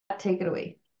Take it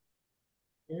away.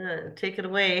 Yeah, take it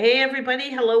away. Hey, everybody.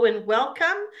 Hello and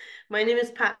welcome. My name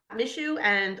is Pat Mishu,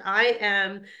 and I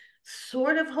am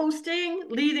sort of hosting,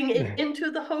 leading into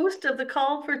the host of the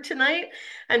call for tonight.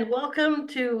 And welcome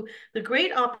to the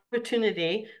great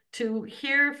opportunity to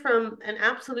hear from an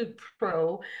absolute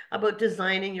pro about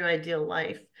designing your ideal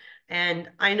life. And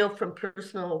I know from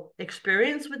personal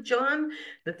experience with John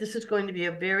that this is going to be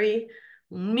a very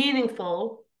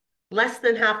meaningful, less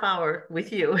than half hour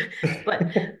with you. But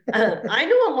I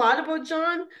know a lot about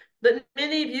John, but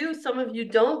many of you, some of you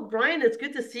don't. Brian, it's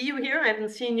good to see you here. I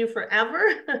haven't seen you forever.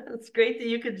 It's great that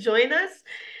you could join us.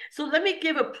 So let me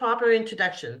give a proper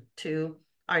introduction to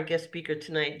our guest speaker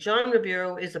tonight. John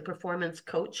Ribeiro is a performance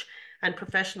coach and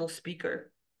professional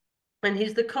speaker. And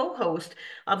he's the co-host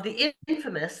of the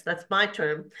infamous, that's my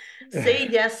term, Say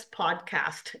Yes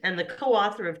podcast, and the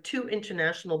co-author of two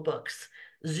international books,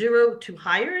 Zero to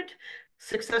Hired,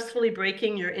 Successfully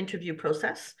Breaking Your Interview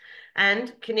Process,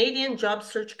 and Canadian Job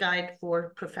Search Guide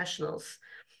for Professionals.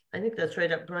 I think that's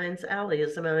right up Brian's alley,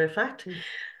 as a matter of fact.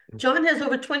 John has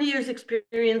over 20 years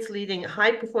experience leading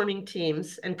high-performing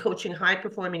teams and coaching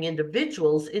high-performing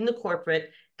individuals in the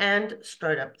corporate and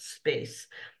startup space.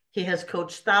 He has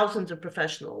coached thousands of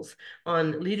professionals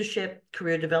on leadership,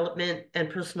 career development, and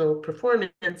personal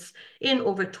performance in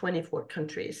over 24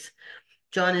 countries.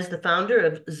 John is the founder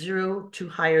of Zero to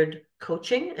Hired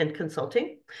Coaching and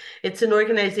Consulting. It's an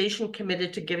organization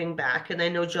committed to giving back. And I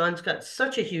know John's got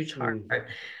such a huge heart.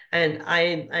 And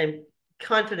I'm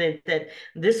confident that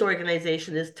this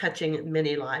organization is touching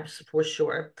many lives for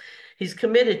sure. He's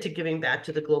committed to giving back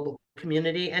to the global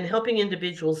community and helping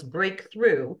individuals break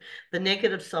through the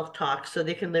negative self-talk so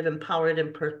they can live empowered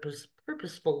and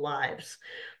purposeful lives.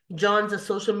 John's a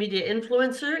social media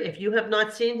influencer. If you have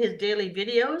not seen his daily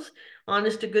videos,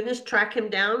 honest to goodness, track him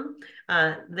down.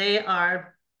 They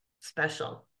are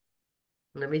special.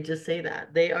 Let me just say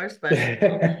that. They are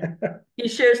special. He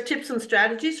shares tips and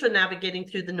strategies for navigating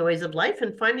through the noise of life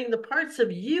and finding the parts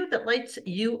of you that lights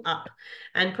you up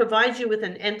and provides you with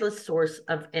an endless source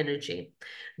of energy.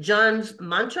 John's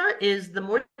mantra is the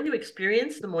more you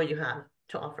experience, the more you have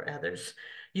to offer others.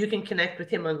 You can connect with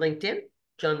him on LinkedIn,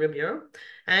 John Ribeiro,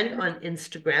 and on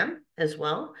Instagram as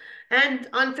well, and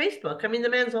on Facebook. I mean, the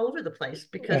man's all over the place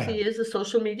because he is a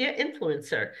social media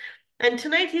influencer. And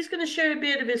tonight he's going to share a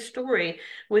bit of his story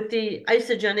with the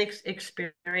Isogenics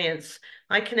experience.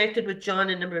 I connected with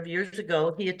John a number of years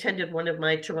ago. He attended one of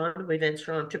my Toronto events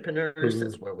for entrepreneurs.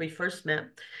 That's where we first met.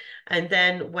 And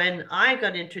then when I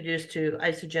got introduced to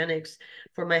Isogenics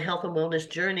for my health and wellness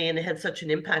journey, and it had such an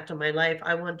impact on my life,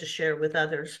 I wanted to share with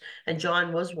others. And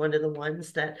John was one of the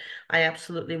ones that I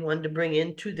absolutely wanted to bring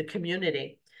into the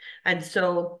community. And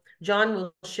so John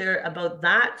will share about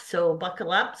that. So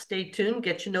buckle up, stay tuned,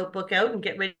 get your notebook out, and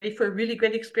get ready for a really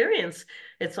great experience.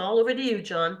 It's all over to you,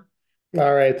 John.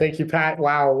 All right. Thank you, Pat.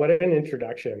 Wow. What an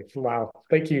introduction. Wow.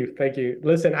 Thank you. Thank you.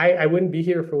 Listen, I wouldn't be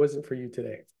here if it wasn't for you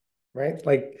today, right?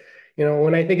 Like,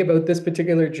 when I think about this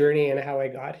particular journey and how I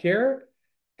got here,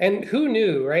 and who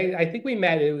knew, right? I think we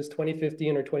met, it was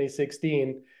 2015 or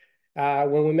 2016,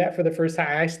 when we met for the first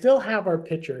time. I still have our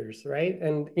pictures, right?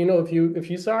 And, if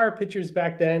you saw our pictures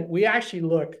back then, we actually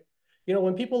look,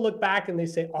 when people look back and they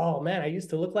say, oh man, I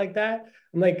used to look like that.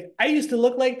 I'm like, I used to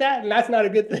look like that, and that's not a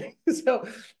good thing. So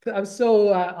I'm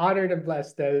so honored and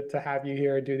blessed to have you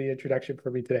here and do the introduction for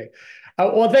me today.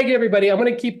 Well, thank you, everybody. I'm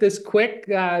going to keep this quick.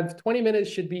 20 minutes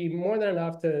should be more than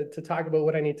enough to talk about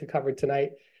what I need to cover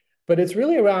tonight. But it's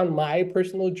really around my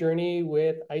personal journey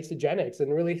with Isogenics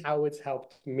and really how it's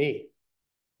helped me.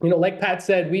 Like Pat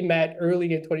said, we met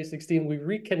early in 2016. We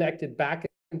reconnected back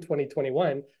in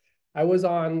 2021. I was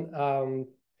on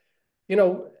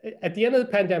at the end of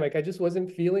the pandemic, I just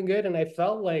wasn't feeling good. And I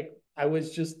felt like I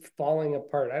was just falling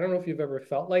apart. I don't know if you've ever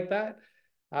felt like that,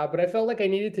 but I felt like I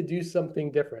needed to do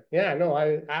something different. Yeah, no,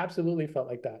 I absolutely felt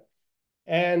like that.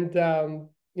 And,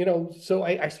 so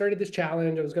I started this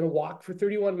challenge. I was going to walk for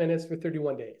 31 minutes for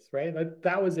 31 days, right?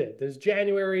 That was it. This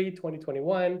January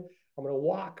 2021. I'm going to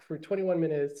walk for 21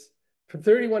 minutes, for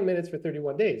 31 minutes for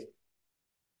 31 days.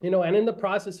 And in the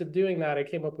process of doing that, I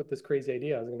came up with this crazy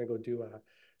idea. I was going to go do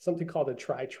something called a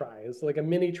try. It's like a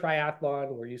mini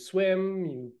triathlon where you swim,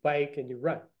 you bike, and you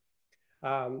run.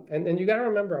 And you got to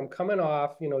remember, I'm coming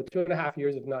off, 2.5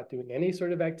 years of not doing any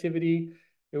sort of activity.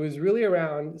 It was really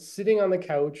around sitting on the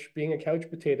couch, being a couch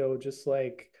potato, just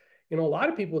like, a lot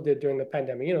of people did during the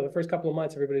pandemic. The first couple of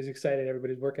months, everybody's excited,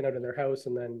 everybody's working out in their house.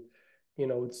 And then,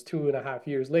 it's 2.5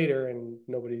 years later and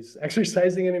nobody's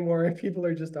exercising anymore and people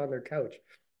are just on their couch.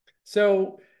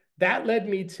 So that led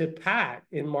me to Pat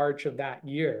in March of that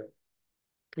year.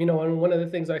 And one of the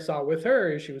things I saw with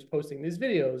her is she was posting these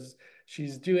videos.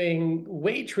 She's doing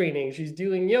weight training, she's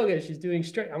doing yoga, she's doing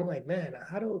strength. I'm like, man,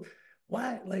 how do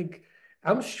what? Like,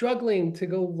 I'm struggling to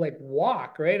go like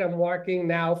walk, right? I'm walking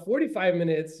now 45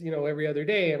 minutes, every other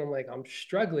day. And I'm like, I'm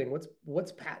struggling.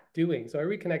 What's Pat doing? So I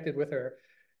reconnected with her.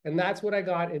 And that's what I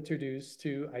got introduced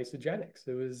to isogenics.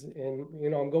 It was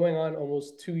I'm going on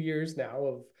almost 2 years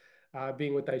now of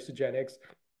being with isogenics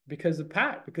because of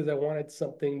Pat, because I wanted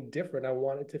something different. I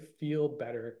wanted to feel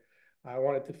better. I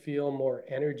wanted to feel more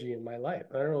energy in my life.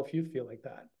 I don't know if you feel like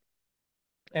that.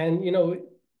 And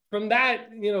from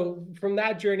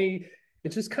that journey, it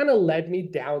just kind of led me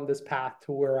down this path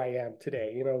to where I am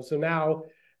today. So now,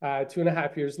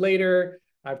 2.5 years later,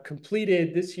 I've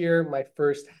completed this year my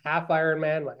first half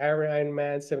Ironman, my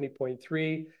Ironman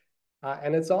 70.3.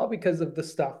 And it's all because of the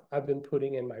stuff I've been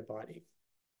putting in my body.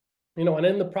 And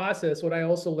in the process, what I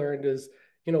also learned is,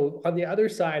 on the other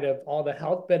side of all the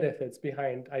health benefits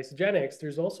behind isogenics,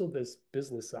 there's also this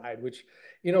business side, which,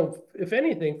 if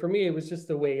anything, for me, it was just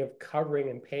a way of covering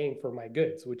and paying for my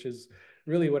goods, which is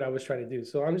really what I was trying to do.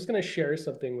 So I'm just going to share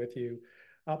something with you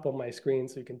up on my screen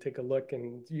so you can take a look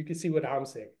and you can see what I'm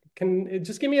saying. Can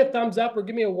just give me a thumbs up or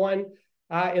give me a one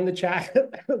in the chat,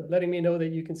 letting me know that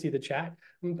you can see the chat.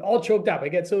 I'm all choked up. I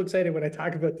get so excited when I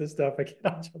talk about this stuff. I get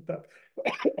all choked up.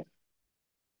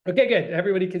 Okay, good.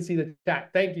 Everybody can see the chat.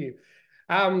 Thank you.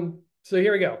 So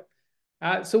here we go.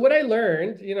 So what I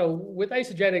learned, with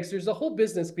isogenics, there's a whole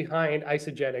business behind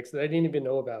isogenics that I didn't even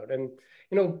know about. And,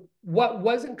 what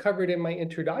wasn't covered in my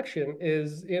introduction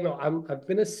is, I've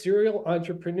been a serial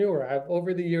entrepreneur.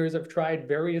 Over the years, I've tried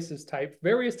various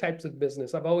types of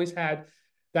business. I've always had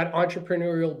that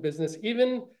entrepreneurial business,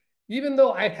 even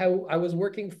though I was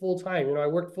working full time. I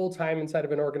worked full time inside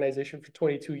of an organization for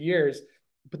 22 years.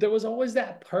 But there was always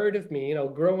that part of me,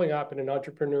 growing up in an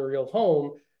entrepreneurial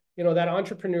home, that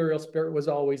entrepreneurial spirit was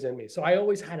always in me. So I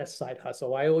always had a side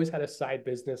hustle. I always had a side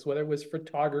business, whether it was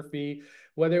photography,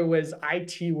 whether it was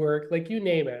IT work, like you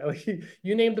name it. Like,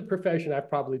 you name the profession, I've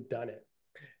probably done it.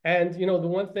 And, the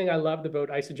one thing I loved about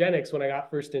isogenics when I got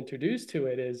first introduced to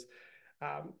it is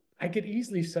I could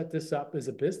easily set this up as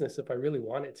a business if I really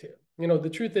wanted to. The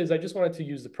truth is, I just wanted to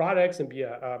use the products and be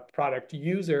a product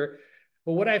user.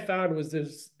 But what I found was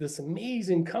there's this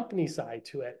amazing company side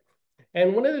to it.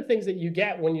 And one of the things that you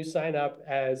get when you sign up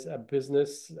as a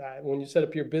business, when you set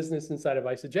up your business inside of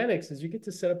Isogenics, is you get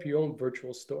to set up your own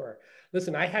virtual store.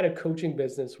 Listen, I had a coaching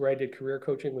business where I did career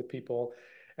coaching with people.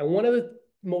 And one of the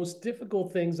most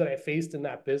difficult things that I faced in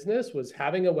that business was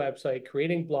having a website,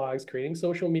 creating blogs, creating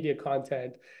social media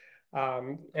content,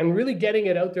 and really getting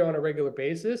it out there on a regular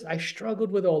basis. I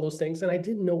struggled with all those things and I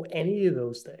didn't know any of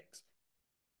those things.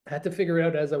 I had to figure it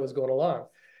out as I was going along.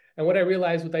 And what I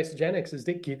realized with Isogenics is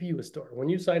they give you a store. When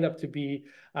you sign up to be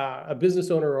a business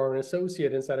owner or an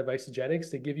associate inside of Isogenics,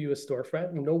 they give you a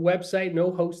storefront, no website,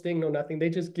 no hosting, no nothing. They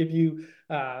just give you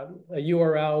a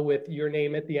URL with your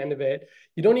name at the end of it.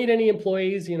 You don't need any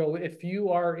employees. If you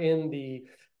are in the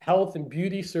health and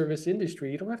beauty service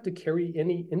industry, you don't have to carry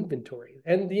any inventory.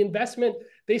 And the investment,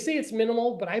 they say it's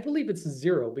minimal, but I believe it's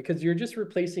zero because you're just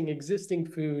replacing existing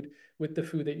food with the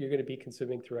food that you're going to be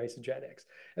consuming through Isogenics.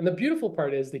 And the beautiful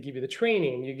part is they give you the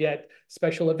training. You get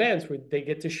special events where they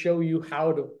get to show you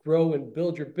how to grow and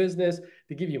build your business.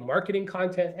 They give you marketing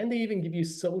content, and they even give you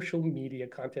social media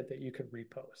content that you can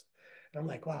repost. And I'm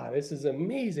like, wow, this is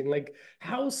amazing. Like,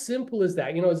 how simple is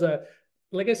that?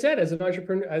 Like I said, as an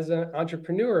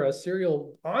entrepreneur, a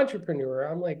serial entrepreneur,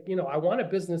 I'm like, I want a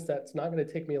business that's not going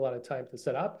to take me a lot of time to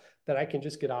set up, that I can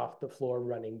just get off the floor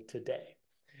running today.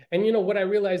 And what I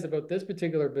realized about this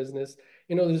particular business,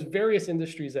 there's various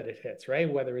industries that it hits, right?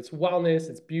 Whether it's wellness,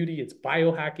 it's beauty, it's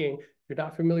biohacking. If you're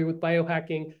not familiar with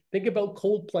biohacking, think about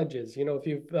cold plunges.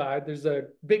 If there's a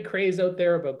big craze out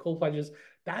there about cold plunges.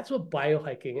 That's what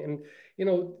biohacking. And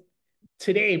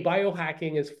today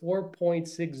biohacking is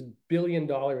 $4.6 billion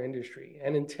industry,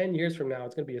 and in 10 years from now,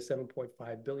 it's going to be a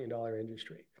 $7.5 billion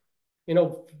industry.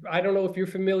 I don't know if you're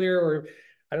familiar, or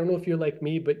I don't know if you're like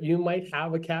me, but you might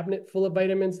have a cabinet full of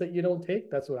vitamins that you don't take.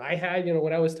 That's what I had.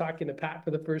 When I was talking to Pat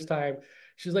for the first time,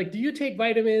 she's like, "Do you take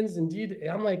vitamins?" And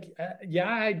I'm like, "Yeah,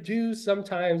 I do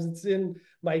sometimes." It's in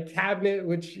my cabinet,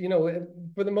 which,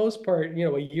 for the most part,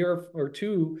 a year or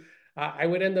two, I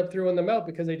would end up throwing them out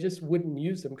because I just wouldn't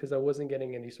use them because I wasn't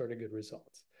getting any sort of good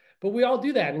results. But we all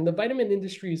do that. And the vitamin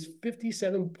industry is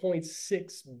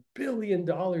 $57.6 billion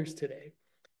today.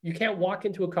 You can't walk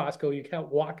into a Costco, you can't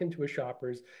walk into a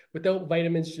Shoppers without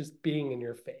vitamins just being in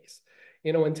your face.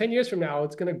 In 10 years from now,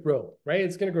 it's going to grow, right?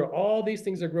 It's going to grow. All these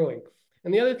things are growing.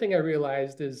 And the other thing I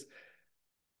realized is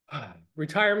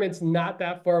Retirement's not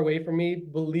that far away from me,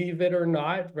 believe it or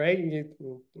not, right?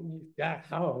 Yeah,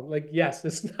 how? Like, yes,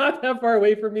 it's not that far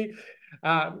away from me.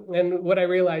 And what I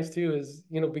realized too is,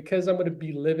 because I'm going to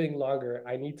be living longer,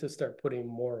 I need to start putting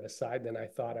more aside than I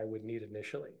thought I would need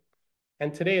initially.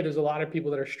 And today, there's a lot of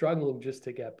people that are struggling just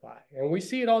to get by. And we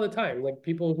see it all the time, like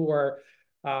people who are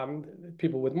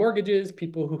people with mortgages,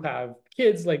 people who have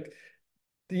kids, like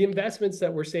the investments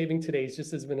that we're saving today is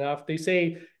just isn't enough. They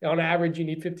say on average, you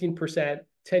need 15%.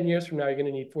 10 years from now, you're going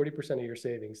to need 40% of your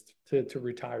savings to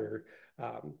retire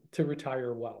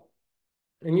well.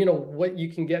 And what you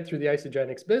can get through the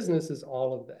isogenics business is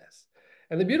all of this.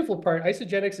 And the beautiful part,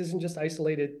 isogenics isn't just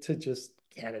isolated to just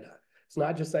Canada. It's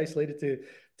not just isolated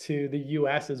to the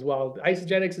US as well.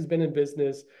 Isogenics has been in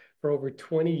business for over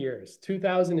 20 years.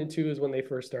 2002 is when they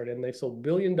first started, and they sold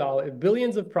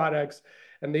billions of products,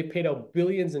 and they paid out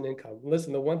billions in income.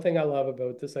 Listen, the one thing I love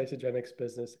about this isogenics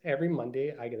business, every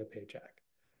Monday I get a paycheck.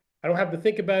 I don't have to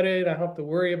think about it. I don't have to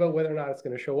worry about whether or not it's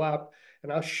going to show up.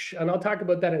 And I'll talk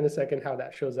about that in a second, how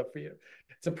that shows up for you.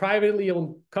 It's a privately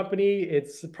owned company.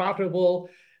 It's profitable,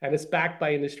 and it's backed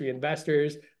by industry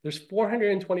investors. There's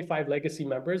 425 legacy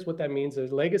members. What that means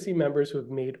is legacy members who have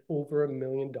made over $1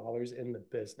 million in the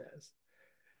business.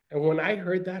 And when I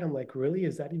heard that, I'm like, really?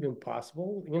 Is that even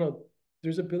possible?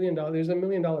 There's a $1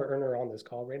 million earner on this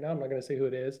call right now. I'm not going to say who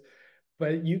it is,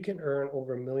 but you can earn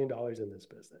over $1 million in this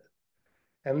business.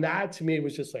 And that to me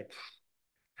was just like,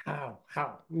 how?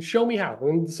 Show me how.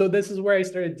 And so this is where I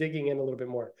started digging in a little bit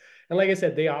more. And like I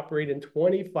said, they operate in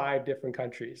 25 different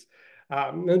countries.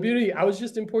 And the beauty, I was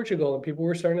just in Portugal and people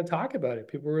were starting to talk about it.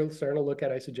 People were starting to look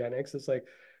at isogenics. It's like,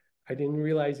 I didn't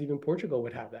realize even Portugal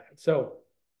would have that. So,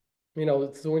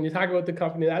 so when you talk about the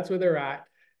company, that's where they're at.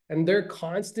 And they're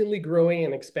constantly growing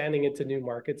and expanding into new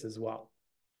markets as well.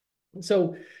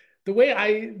 So the way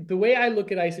I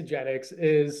look at isogenics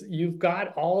is you've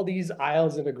got all these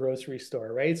aisles in a grocery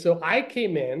store, right? So I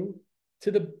came in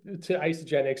to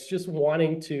isogenics just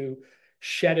wanting to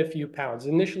shed a few pounds.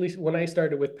 Initially, when I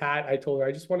started with Pat, I told her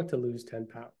I just wanted to lose 10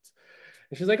 pounds.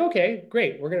 And she's like, okay,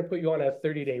 great. We're going to put you on a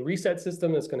 30-day reset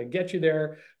system that's going to get you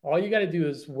there. All you got to do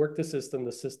is work the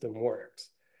system works.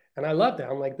 And I love that.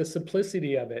 I'm like, the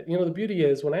simplicity of it. The beauty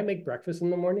is when I make breakfast in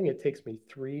the morning, it takes me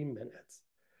 3 minutes.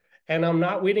 And I'm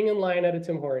not waiting in line at a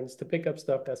Tim Hortons to pick up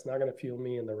stuff that's not going to fuel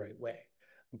me in the right way.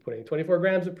 I'm putting 24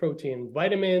 grams of protein,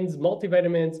 vitamins,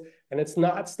 multivitamins, and it's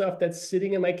not stuff that's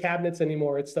sitting in my cabinets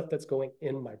anymore. It's stuff that's going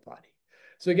in my body.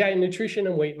 So you got nutrition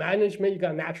and weight management, you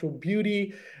got natural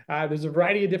beauty. There's a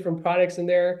variety of different products in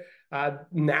there.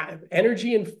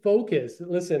 Energy and focus.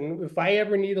 Listen, if I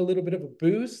ever need a little bit of a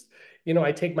boost,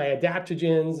 I take my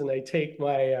adaptogens and I take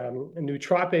my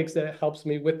nootropics that helps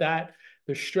me with that.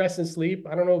 There's stress and sleep.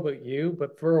 I don't know about you,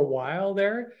 but for a while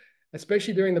there,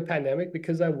 especially during the pandemic,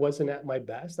 because I wasn't at my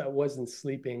best, I wasn't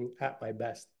sleeping at my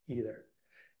best either.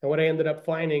 And what I ended up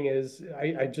finding is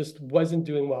I just wasn't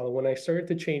doing well. And when I started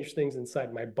to change things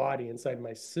inside my body, inside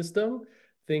my system,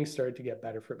 things started to get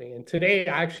better for me. And today,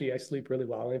 actually, I sleep really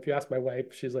well. And if you ask my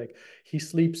wife, she's like, he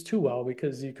sleeps too well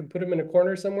because you can put him in a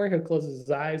corner somewhere, he'll close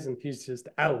his eyes and he's just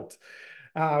out.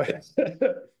 Uh,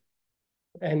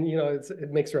 and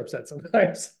it makes her upset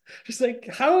sometimes. She's like,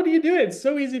 how do you do it? It's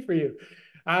so easy for you.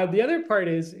 The other part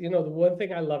is, the one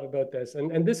thing I love about this,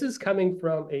 and this is coming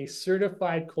from a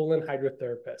certified colon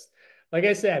hydrotherapist. Like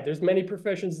I said, there's many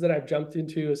professions that I've jumped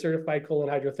into, a certified colon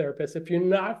hydrotherapist. If you're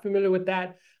not familiar with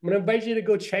that, I'm going to invite you to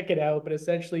go check it out. But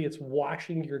essentially, it's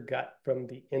washing your gut from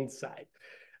the inside.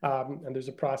 And there's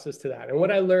a process to that. And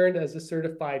what I learned as a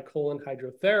certified colon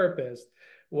hydrotherapist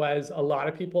was a lot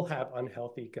of people have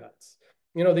unhealthy guts.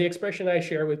 The expression I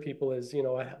share with people is,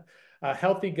 a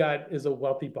healthy gut is a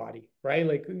wealthy body, right?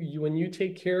 Like when you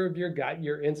take care of your gut,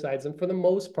 your insides, and for the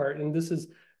most part, and this is a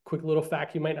quick little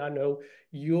fact you might not know,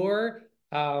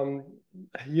 um,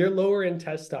 your lower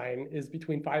intestine is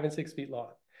between 5 and 6 feet long.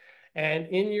 And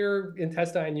in your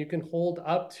intestine, you can hold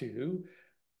up to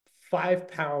 5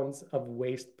 pounds of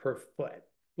waste per foot.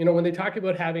 When they talk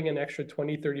about having an extra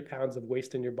 20, 30 pounds of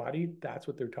waste in your body, that's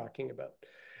what they're talking about.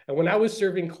 And when I was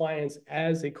serving clients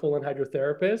as a colon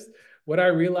hydrotherapist, what I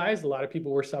realized, a lot of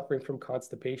people were suffering from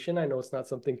constipation. I know it's not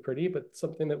something pretty, but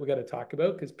something that we got to talk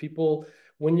about because people,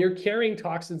 when you're carrying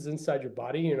toxins inside your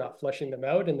body, you're not flushing them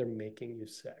out and they're making you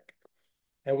sick.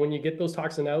 And when you get those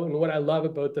toxins out, and what I love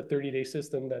about the 30-day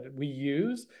system that we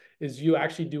use is you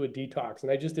actually do a detox.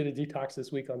 And I just did a detox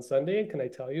this week on Sunday. And can I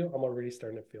tell you, I'm already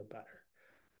starting to feel better.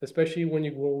 Especially when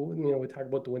you go, we talk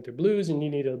about the winter blues and you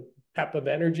need a pep of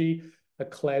energy. A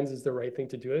cleanse is the right thing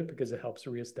to do it because it helps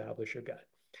reestablish your gut.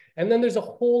 And then there's a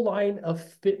whole line of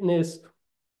fitness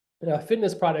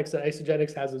fitness products that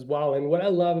Isogenics has as well. And what I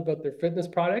love about their fitness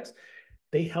products,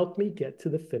 they help me get to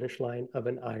the finish line of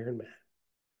an Ironman.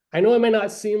 I know it may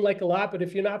not seem like a lot, but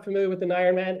if you're not familiar with an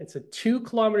Ironman, it's a 2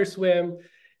 kilometer swim,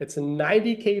 it's a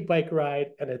 90K bike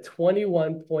ride, and a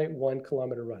 21.1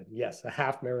 kilometer run. Yes, a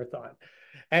half marathon.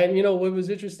 And what was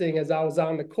interesting as I was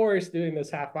on the course doing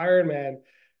this half Ironman,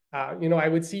 I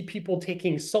would see people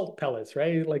taking salt pellets,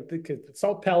 right? Like the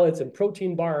salt pellets and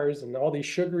protein bars and all these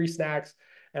sugary snacks.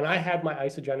 And I had my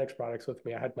Isogenics products with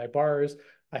me. I had my bars,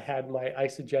 I had my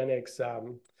Isogenics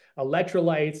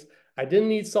electrolytes. I didn't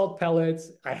need salt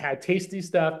pellets. I had tasty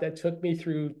stuff that took me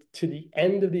through to the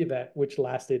end of the event, which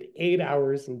lasted 8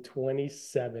 hours and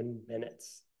 27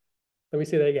 minutes. Let me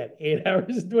say that again, 8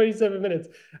 hours and 27 minutes.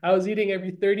 I was eating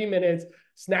every 30 minutes,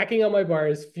 snacking on my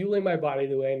bars, fueling my body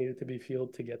the way I needed to be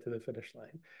fueled to get to the finish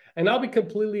line. And I'll be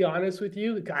completely honest with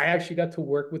you. I actually got to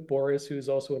work with Boris, who's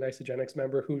also an Isogenics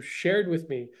member, who shared with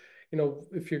me,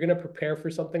 if you're going to prepare for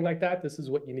something like that, this is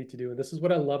what you need to do. And this is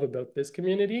what I love about this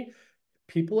community.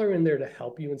 People are in there to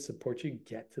help you and support you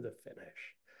get to the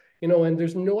finish. And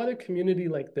there's no other community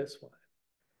like this one,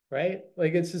 right?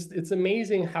 Like it's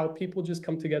amazing how people just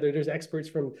come together. There's experts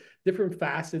from different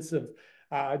facets of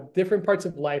different parts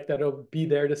of life that'll be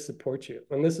there to support you.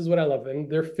 And this is what I love. And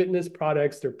their fitness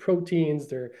products, their proteins,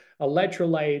 their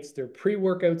electrolytes, their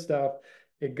pre-workout stuff,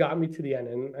 it got me to the end.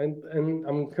 And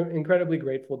I'm incredibly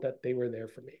grateful that they were there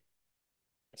for me.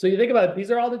 So you think about it,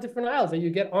 these are all the different aisles that you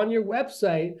get on your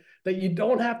website that you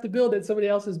don't have to build, that somebody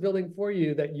else is building for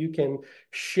you, that you can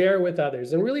share with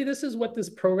others. And really, this is what this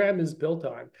program is built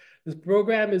on. This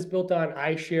program is built on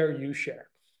I share, you share.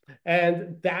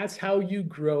 And that's how you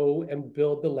grow and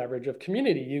build the leverage of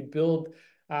community. You build,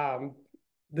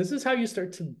 this is how you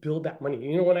start to build that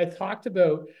money. When I talked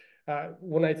about,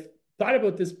 when I thought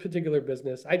about this particular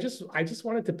business, I just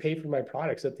wanted to pay for my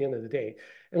products at the end of the day.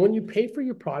 And when you pay for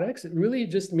your products, it really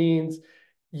just means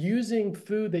using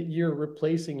food that you're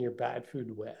replacing your bad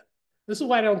food with. This is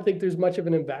why I don't think there's much of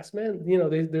an investment.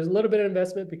 There's a little bit of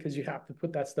investment because you have to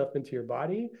put that stuff into your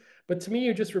body. But to me,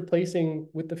 you're just replacing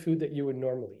with the food that you would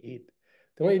normally eat.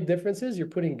 The only difference is you're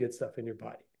putting good stuff in your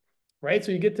body, right?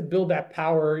 So you get to build that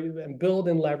power and build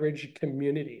and leverage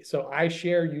community. So I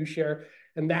share, you share,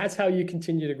 and that's how you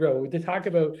continue to grow. We talk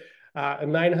about a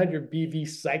 900 BV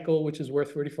cycle, which is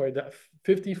worth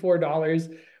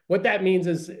 $54. What that means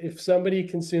is if somebody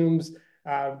consumes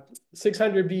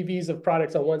 600 BVs of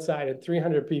products on one side and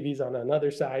 300 BVs on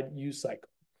another side, you cycle.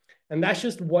 And that's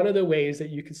just one of the ways that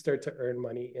you can start to earn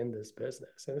money in this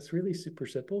business. And it's really super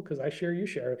simple because I share, you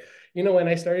share. And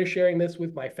I started sharing this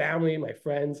with my family, my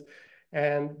friends,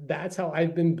 and that's how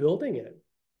I've been building it,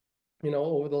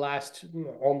 over the last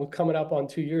almost coming up on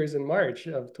 2 years in March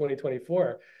of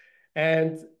 2024.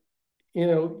 And,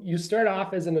 you start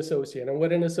off as an associate. And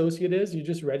what an associate is, you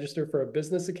just register for a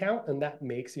business account and that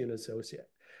makes you an associate.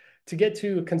 To get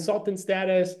to a consultant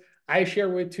status, I share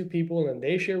with two people and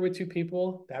they share with two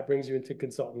people. That brings you into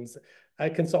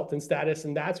consultant status.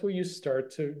 And that's where you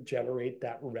start to generate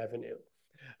that revenue.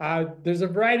 There's a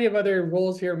variety of other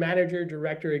roles here, manager,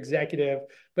 director, executive,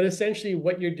 but essentially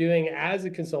what you're doing as a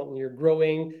consultant, you're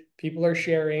growing, people are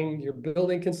sharing, you're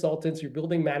building consultants, you're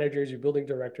building managers, you're building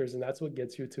directors, and that's what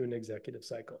gets you to an executive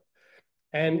cycle.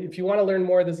 And if you want to learn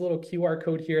more, there's a little QR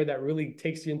code here that really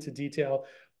takes you into detail,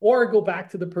 or go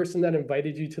back to the person that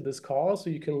invited you to this call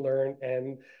so you can learn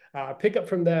and pick up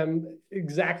from them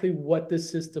exactly what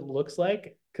this system looks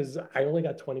like, because I only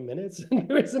got 20 minutes.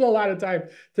 There isn't a lot of time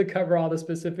to cover all the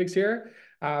specifics here.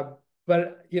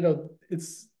 But,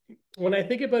 it's when I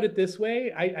think about it this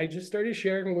way, I just started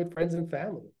sharing with friends and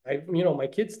family. My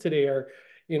kids today are,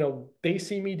 they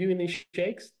see me doing these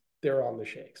shakes, they're on the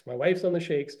shakes. My wife's on the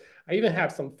shakes. I even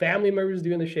have some family members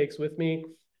doing the shakes with me.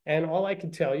 And all I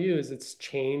can tell you is it's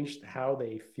changed how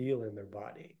they feel in their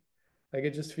body. Like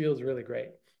it just feels really great.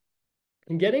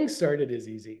 And getting started is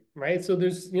easy, right? So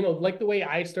there's, like the way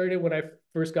I started when I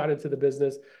first got into the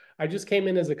business, I just came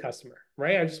in as a customer,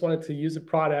 right? I just wanted to use a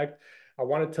product. I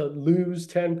wanted to lose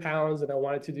 10 pounds and I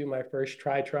wanted to do my first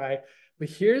try. But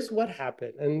here's what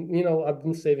happened. And, I've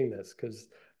been saving this because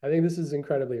I think this is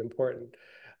incredibly important.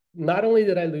 Not only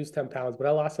did I lose 10 pounds, but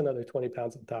I lost another 20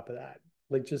 pounds on top of that,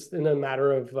 like just in a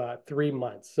matter of 3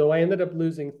 months. So I ended up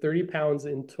losing 30 pounds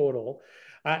in total.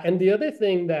 And the other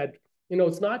thing that,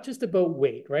 it's not just about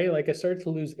weight, right? Like I started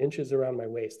to lose inches around my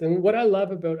waist. And what I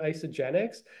love about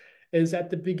Isogenics is at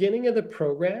the beginning of the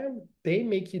program, they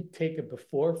make you take a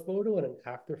before photo and an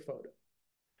after photo.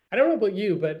 I don't know about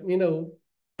you, but,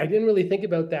 I didn't really think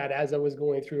about that as I was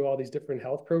going through all these different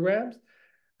health programs.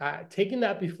 taking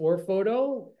that before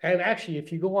photo, and actually,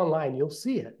 if you go online, you'll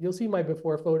see it. You'll see my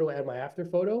before photo and my after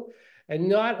photo. And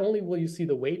not only will you see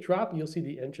the weight drop, you'll see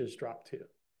the inches drop too.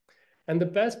 And the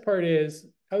best part is,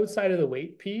 outside of the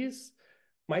weight piece,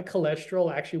 my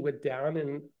cholesterol actually went down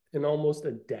in almost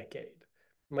a decade.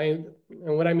 And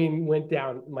what I mean went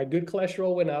down, my good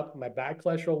cholesterol went up, my bad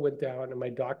cholesterol went down, and my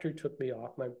doctor took me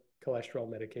off my cholesterol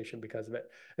medication because of it.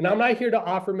 And I'm not here to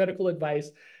offer medical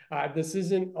advice. This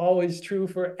isn't always true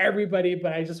for everybody,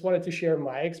 but I just wanted to share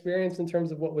my experience in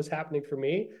terms of what was happening for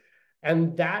me.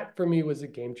 And that for me was a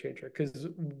game changer, because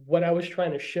what I was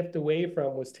trying to shift away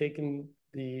from was taking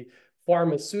the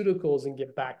pharmaceuticals and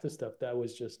get back to stuff that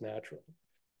was just natural.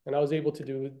 And I was able to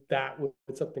do that with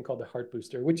something called the Heart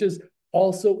Booster, which is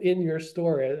also in your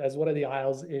store as one of the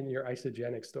aisles in your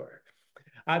Isogenic store.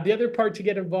 The other part to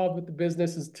get involved with the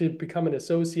business is to become an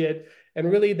associate. And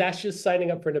really, that's just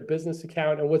signing up for a business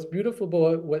account. And what's beautiful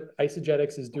about what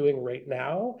Isogenics is doing right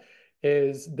now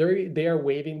is they are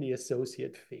waiving the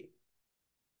associate fee.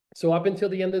 So up until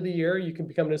the end of the year, you can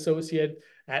become an associate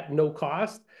at no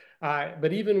cost.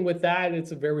 But even with that,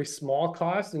 it's a very small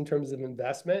cost in terms of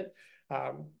investment.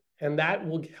 Um, and that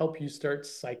will help you start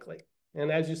cycling.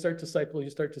 And as you start to cycle, you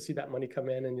start to see that money come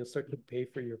in and you'll start to pay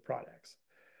for your products.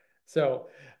 So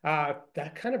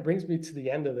that kind of brings me to the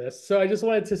end of this. So I just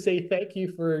wanted to say thank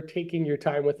you for taking your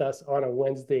time with us on a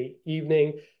Wednesday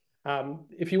evening.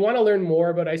 If you want to learn more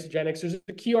about Isogenics, there's a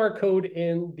QR code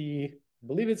in the, I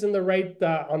believe it's in the right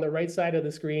on the right side of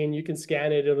the screen. You can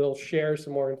scan it; it'll share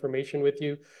some more information with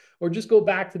you, or just go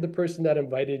back to the person that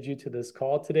invited you to this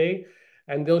call today,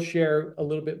 and they'll share a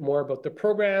little bit more about the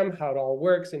program, how it all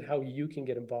works, and how you can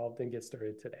get involved and get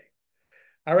started today.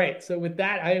 All right, so with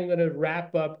that, I am going to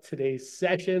wrap up today's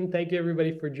session. Thank you,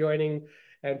 everybody, for joining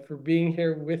and for being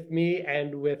here with me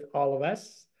and with all of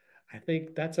us. I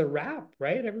think that's a wrap,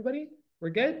 right, everybody? We're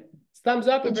good? Thumbs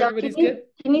up Hey, if John, everybody's good.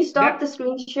 can you stop Yeah. the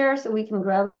screen share so we can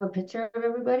grab a picture of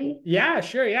everybody? Yeah,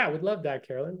 sure. Yeah, would love that,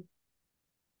 Carolyn.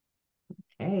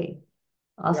 Hey,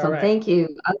 All awesome. right. Thank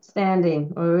you.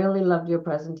 Outstanding. We really loved your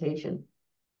presentation.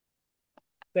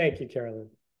 Thank you, Carolyn.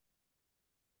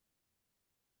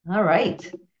 All right.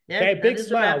 Yeah, Okay, that big is a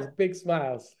smiles, wrap. big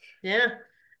smiles. Yeah.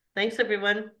 Thanks,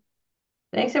 everyone.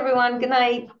 Thanks, everyone. Good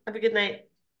night. Have a good night.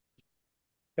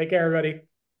 Take care, everybody.